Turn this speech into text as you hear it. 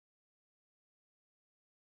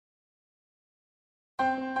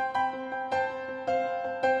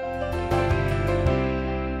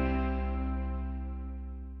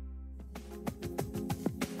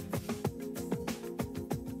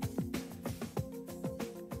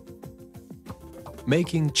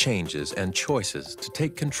Making changes and choices to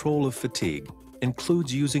take control of fatigue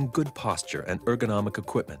includes using good posture and ergonomic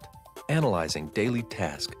equipment, analyzing daily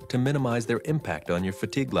tasks to minimize their impact on your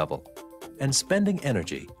fatigue level, and spending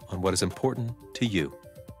energy on what is important to you.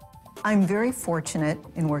 I'm very fortunate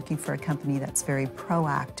in working for a company that's very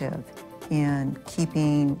proactive in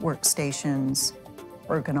keeping workstations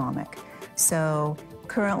ergonomic. So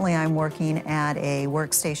currently I'm working at a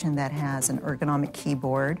workstation that has an ergonomic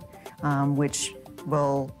keyboard, which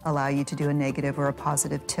will allow you to do a negative or a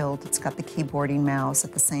positive tilt. It's got the keyboarding mouse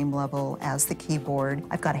at the same level as the keyboard.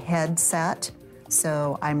 I've got a headset,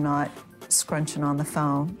 so I'm not scrunching on the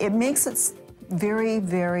phone. It makes it very,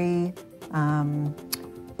 very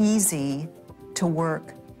easy to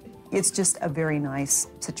work. It's just a very nice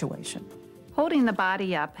situation. Holding the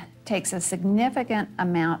body up takes a significant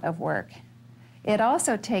amount of work. It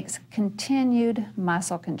also takes continued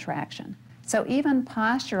muscle contraction. So even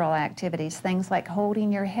postural activities, things like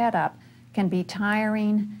holding your head up, can be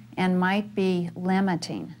tiring and might be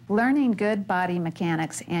limiting. Learning good body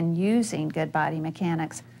mechanics and using good body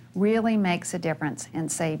mechanics really makes a difference in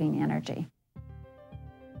saving energy.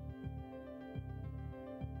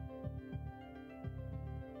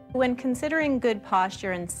 When considering good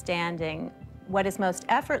posture and standing, what is most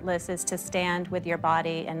effortless is to stand with your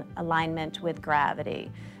body in alignment with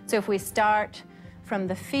gravity. So if we start from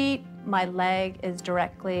the feet, my leg is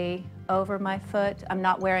directly over my foot. I'm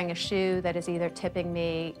not wearing a shoe that is either tipping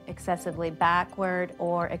me excessively backward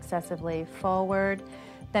or excessively forward.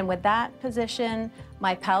 Then with that position,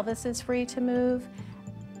 my pelvis is free to move.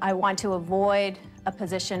 I want to avoid a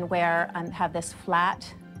position where I have this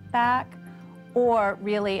flat back or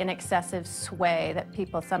really an excessive sway that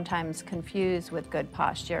people sometimes confuse with good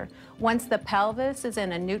posture. Once the pelvis is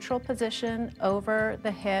in a neutral position over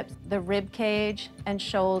the hips, the rib cage and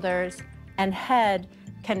shoulders and head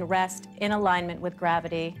can rest in alignment with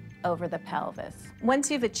gravity over the pelvis. Once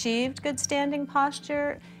you've achieved good standing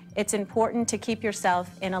posture, it's important to keep yourself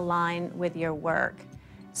in a line with your work.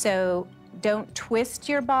 So don't twist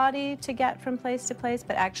your body to get from place to place,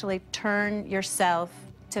 but actually turn yourself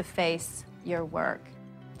to face your work.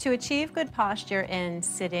 To achieve good posture in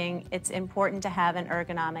sitting, it's important to have an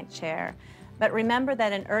ergonomic chair. But remember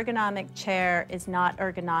that an ergonomic chair is not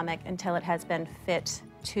ergonomic until it has been fit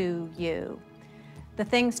to you. The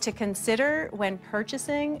things to consider when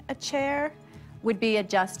purchasing a chair would be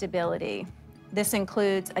adjustability. This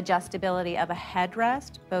includes adjustability of a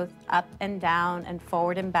headrest, both up and down and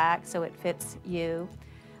forward and back, so it fits you.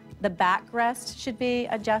 The backrest should be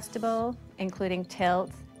adjustable, including tilt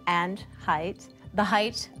and height. The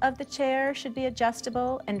height of the chair should be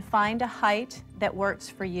adjustable, and find a height that works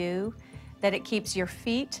for you, that it keeps your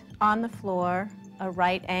feet on the floor, a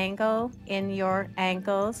right angle in your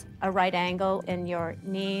ankles, a right angle in your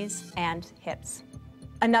knees and hips.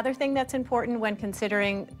 Another thing that's important when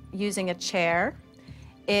considering using a chair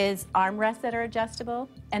is armrests that are adjustable,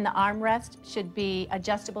 and the armrest should be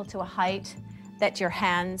adjustable to a height that your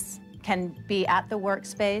hands can be at the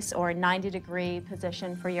workspace or a 90-degree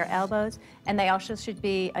position for your elbows, and they also should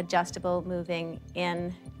be adjustable moving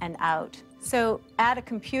in and out. So at a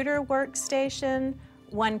computer workstation,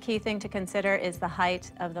 one key thing to consider is the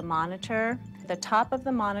height of the monitor. The top of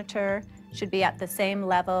the monitor should be at the same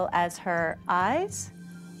level as her eyes,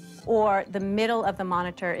 or the middle of the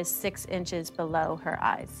monitor is 6 inches below her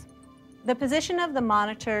eyes. The position of the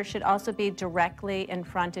monitor should also be directly in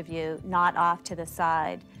front of you, not off to the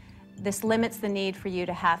side. This limits the need for you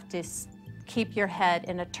to have to keep your head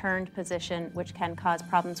in a turned position, which can cause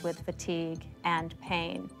problems with fatigue and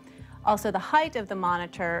pain. Also, the height of the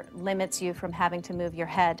monitor limits you from having to move your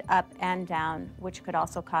head up and down, which could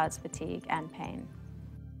also cause fatigue and pain.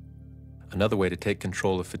 Another way to take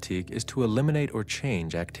control of fatigue is to eliminate or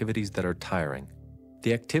change activities that are tiring.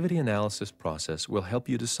 The activity analysis process will help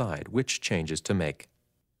you decide which changes to make.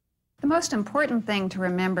 The most important thing to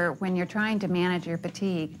remember when you're trying to manage your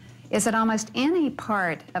fatigue is that almost any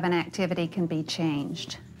part of an activity can be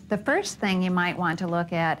changed. The first thing you might want to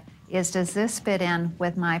look at is, does this fit in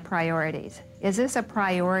with my priorities? Is this a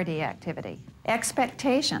priority activity?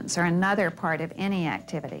 Expectations are another part of any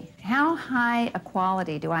activity. How high a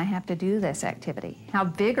quality do I have to do this activity? How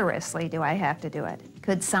vigorously do I have to do it?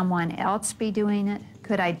 Could someone else be doing it?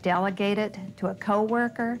 Could I delegate it to a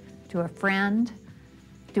coworker, to a friend?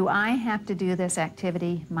 Do I have to do this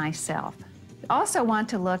activity myself? You also want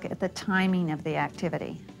to look at the timing of the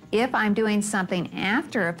activity. If I'm doing something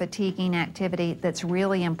after a fatiguing activity that's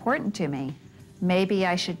really important to me, maybe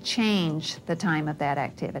I should change the time of that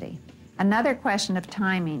activity. Another question of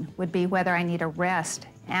timing would be whether I need a rest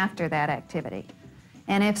after that activity.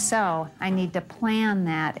 And if so, I need to plan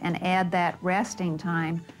that and add that resting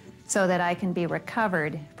time so that I can be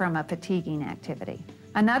recovered from a fatiguing activity.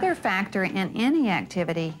 Another factor in any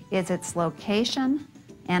activity is its location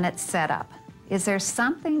and its setup. Is there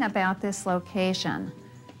something about this location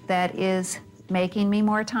that is making me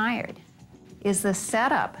more tired? Is the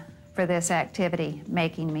setup for this activity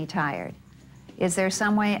making me tired? Is there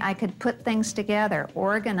some way I could put things together,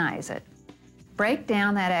 organize it? Break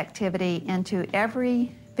down that activity into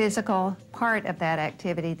every physical part of that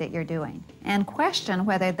activity that you're doing and question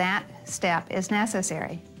whether that step is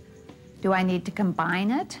necessary. Do I need to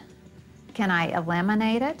combine it? Can I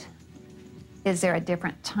eliminate it? Is there a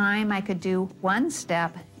different time I could do one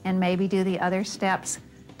step and maybe do the other steps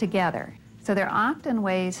together? So there are often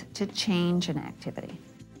ways to change an activity.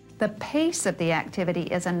 The pace of the activity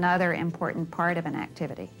is another important part of an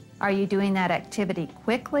activity. Are you doing that activity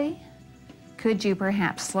quickly? Could you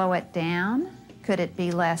perhaps slow it down? Could it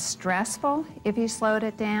be less stressful if you slowed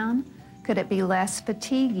it down? Could it be less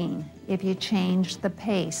fatiguing if you changed the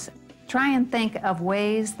pace? Try and think of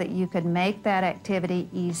ways that you could make that activity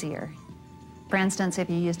easier. For instance, if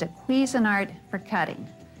you used a Cuisinart for cutting,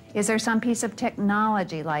 is there some piece of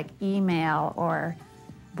technology like email or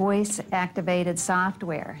voice-activated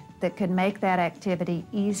software that could make that activity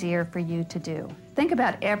easier for you to do? Think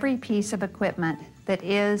about every piece of equipment that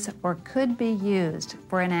is or could be used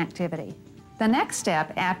for an activity. The next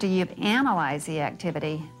step after you've analyzed the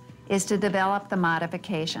activity is to develop the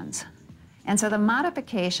modifications. And so the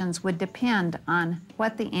modifications would depend on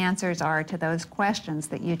what the answers are to those questions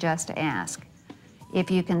that you just asked. If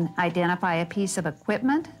you can identify a piece of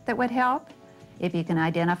equipment that would help, if you can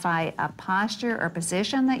identify a posture or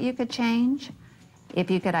position that you could change, if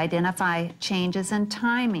you could identify changes in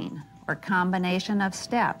timing or combination of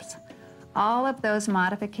steps, all of those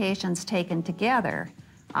modifications taken together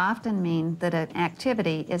often mean that an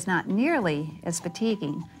activity is not nearly as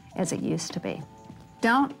fatiguing as it used to be.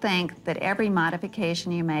 Don't think that every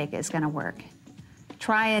modification you make is going to work.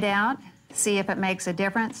 Try it out, see if it makes a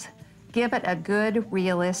difference. Give it a good,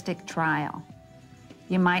 realistic trial.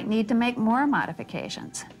 You might need to make more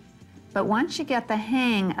modifications. But once you get the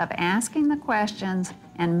hang of asking the questions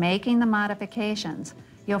and making the modifications,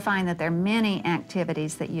 you'll find that there are many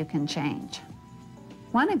activities that you can change.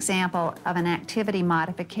 One example of an activity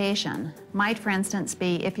modification might, for instance,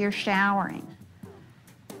 be if you're showering.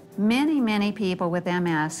 Many people with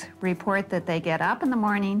MS report that they get up in the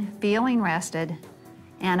morning feeling rested,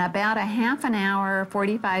 and about a half an hour,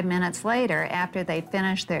 45 minutes later, after they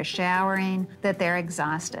finish their showering, that they're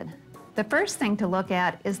exhausted. The first thing to look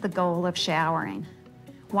at is the goal of showering.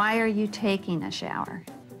 Why are you taking a shower?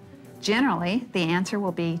 Generally, the answer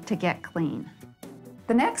will be to get clean.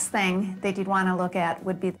 The next thing that you'd want to look at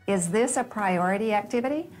would be, is this a priority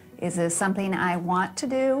activity? Is this something I want to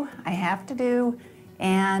do, I have to do,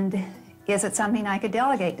 and is it something I could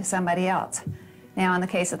delegate to somebody else? Now, in the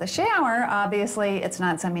case of the shower, obviously it's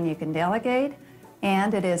not something you can delegate,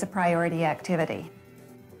 and it is a priority activity.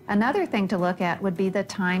 Another thing to look at would be the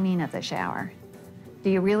timing of the shower. Do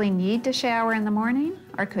you really need to shower in the morning,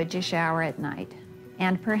 or could you shower at night?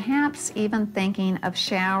 And perhaps even thinking of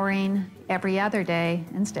showering every other day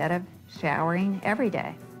instead of showering every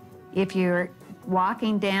day. If you're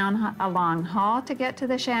walking down a long hall to get to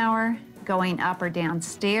the shower, going up or down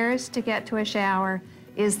stairs to get to a shower,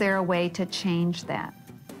 is there a way to change that?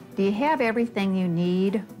 Do you have everything you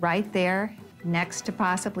need right there next to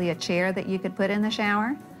possibly a chair that you could put in the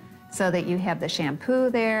shower? So that you have the shampoo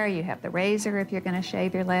there, you have the razor if you're going to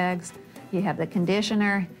shave your legs, you have the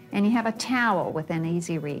conditioner, and you have a towel within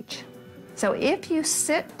easy reach. So if you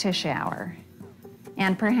sit to shower,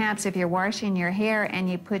 and perhaps if you're washing your hair and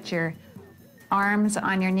you put your arms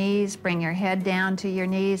on your knees, bring your head down to your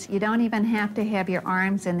knees, you don't even have to have your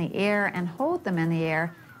arms in the air and hold them in the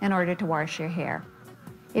air in order to wash your hair.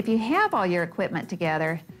 If you have all your equipment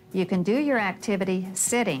together, you can do your activity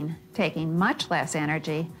sitting, taking much less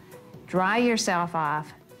energy, dry yourself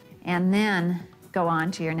off, and then go on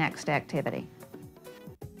to your next activity.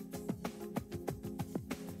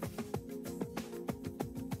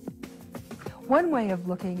 One way of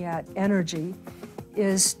looking at energy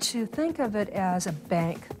is to think of it as a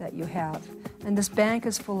bank that you have, and this bank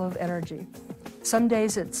is full of energy. Some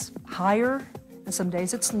days it's higher, and some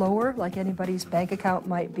days it's lower, like anybody's bank account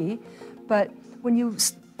might be, but when you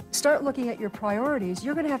start looking at your priorities,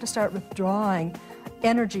 you're going to have to start withdrawing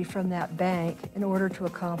energy from that bank in order to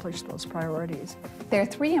accomplish those priorities. There are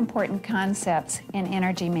three important concepts in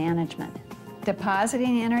energy management: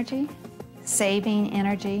 depositing energy, saving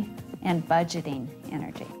energy, and budgeting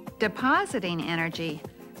energy. Depositing energy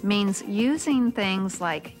means using things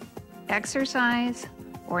like exercise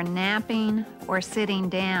or napping or sitting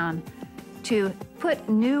down to put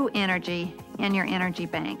new energy in your energy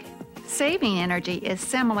bank. Saving energy is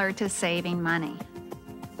similar to saving money.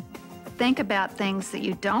 Think about things that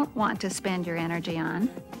you don't want to spend your energy on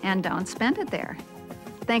and don't spend it there.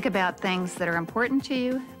 Think about things that are important to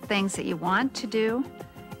you, things that you want to do,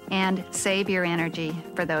 and save your energy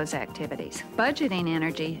for those activities. Budgeting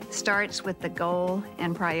energy starts with the goal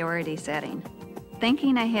and priority setting.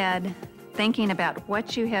 Thinking ahead, thinking about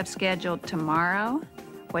what you have scheduled tomorrow,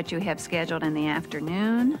 what you have scheduled in the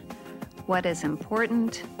afternoon, what is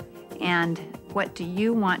important, and what do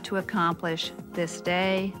you want to accomplish this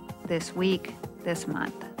day, this week, this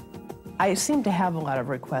month. I seem to have a lot of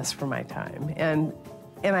requests for my time, and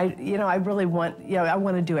I really want, I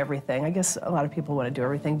want to do everything. I guess a lot of people want to do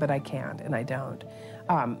everything, but I can't, and I don't.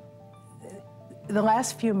 The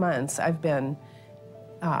last few months, I've been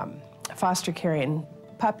foster caring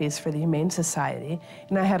puppies for the Humane Society,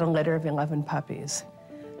 and I had a litter of 11 puppies.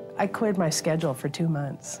 I cleared my schedule for 2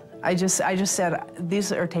 months. I just said,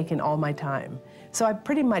 these are taking all my time. So I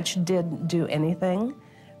pretty much didn't do anything,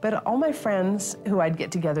 but all my friends who I'd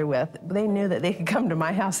get together with, they knew that they could come to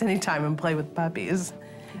my house anytime and play with puppies.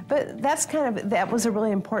 But that was a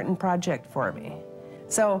really important project for me.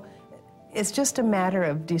 So it's just a matter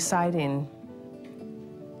of deciding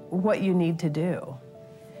what you need to do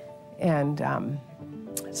and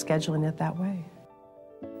scheduling it that way.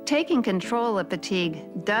 Taking control of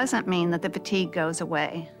fatigue doesn't mean that the fatigue goes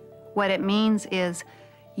away. What it means is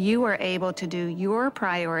you are able to do your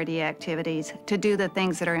priority activities, to do the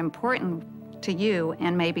things that are important to you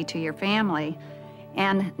and maybe to your family,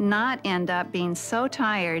 and not end up being so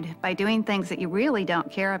tired by doing things that you really don't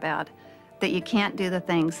care about that you can't do the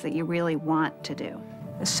things that you really want to do.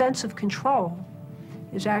 A sense of control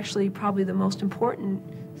is actually probably the most important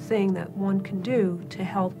thing that one can do to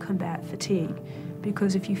help combat fatigue.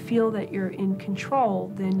 Because if you feel that you're in control,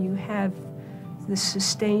 then you have this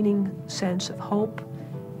sustaining sense of hope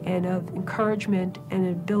and of encouragement and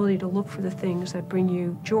an ability to look for the things that bring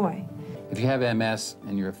you joy. If you have MS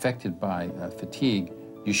and you're affected by fatigue,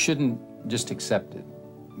 you shouldn't just accept it.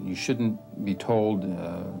 You shouldn't be told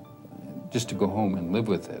just to go home and live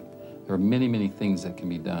with it. There are many, many things that can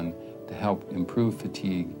be done to help improve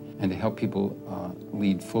fatigue and to help people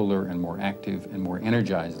lead fuller and more active and more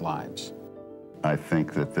energized lives. I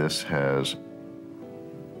think that this has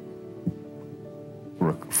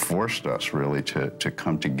forced us really to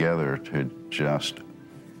come together, to just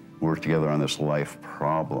work together on this life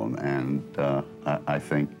problem. And I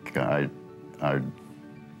think I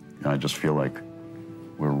just feel like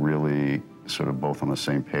we're really sort of both on the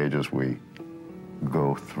same page as we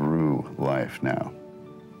go through life now.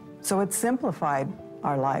 So it's simplified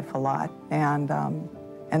our life a lot, and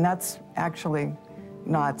that's actually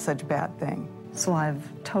not such a bad thing. So I've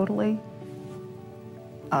totally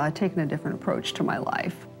taken a different approach to my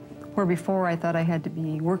life. Where before I thought I had to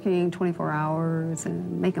be working 24 hours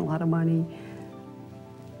and making a lot of money,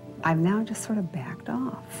 I've now just sort of backed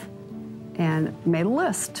off and made a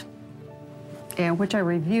list, which I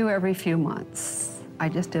review every few months. I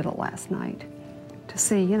just did it last night to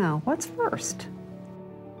see, what's first?